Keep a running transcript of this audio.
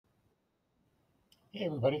Hey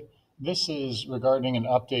everybody, this is regarding an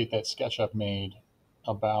update that SketchUp made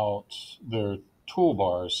about their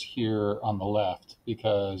toolbars here on the left,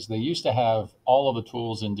 because they used to have all of the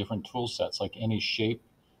tools in different tool sets, like any shape,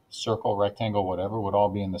 circle, rectangle, whatever, would all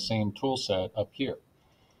be in the same tool set up here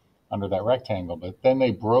under that rectangle. But then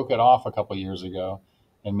they broke it off a couple years ago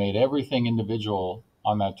and made everything individual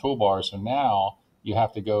on that toolbar. So now you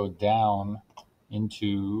have to go down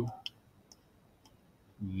into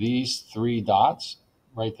these three dots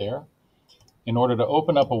right there in order to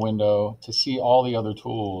open up a window to see all the other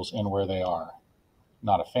tools and where they are.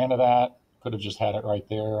 Not a fan of that. Could have just had it right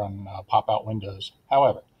there on pop-out windows.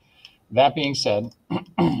 However, that being said,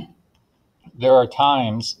 there are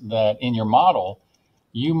times that in your model,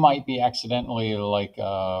 you might be accidentally like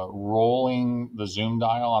rolling the zoom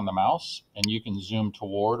dial on the mouse, and you can zoom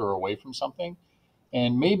toward or away from something.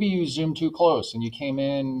 And maybe you zoomed too close and you came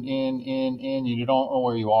in, you don't know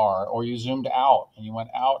where you are, or you zoomed out and you went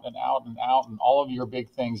out and out and out, and all of your big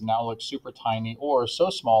things now look super tiny or so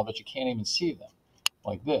small that you can't even see them,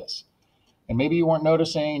 like this. And maybe you weren't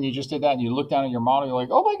noticing and you just did that and you look down at your model, you're like,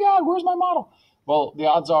 oh my God, where's my model? Well, the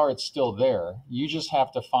odds are it's still there. You just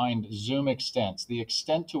have to find zoom extents, the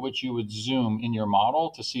extent to which you would zoom in your model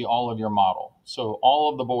to see all of your model. So all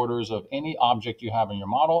of the borders of any object you have in your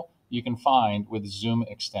model, you can find with zoom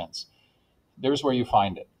extents. There's where you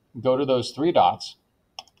find it. Go to those three dots,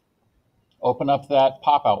 open up that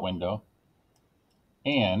pop-out window,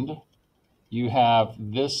 and you have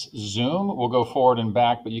this zoom. We'll go forward and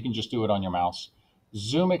back, but you can just do it on your mouse.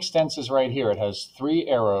 Zoom extents is right here. It has three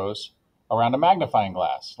arrows around a magnifying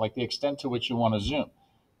glass, like the extent to which you want to zoom.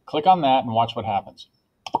 Click on that and watch what happens.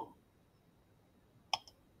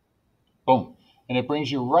 Boom. And it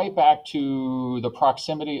brings you right back to the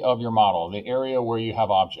proximity of your model, the area where you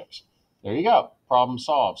have objects. There you go. Problem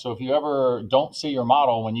solved. So if you ever don't see your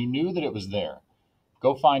model when you knew that it was there,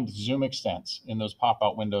 go find zoom extents in those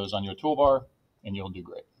pop-out windows on your toolbar, and you'll do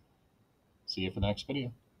great. See you for the next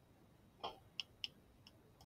video.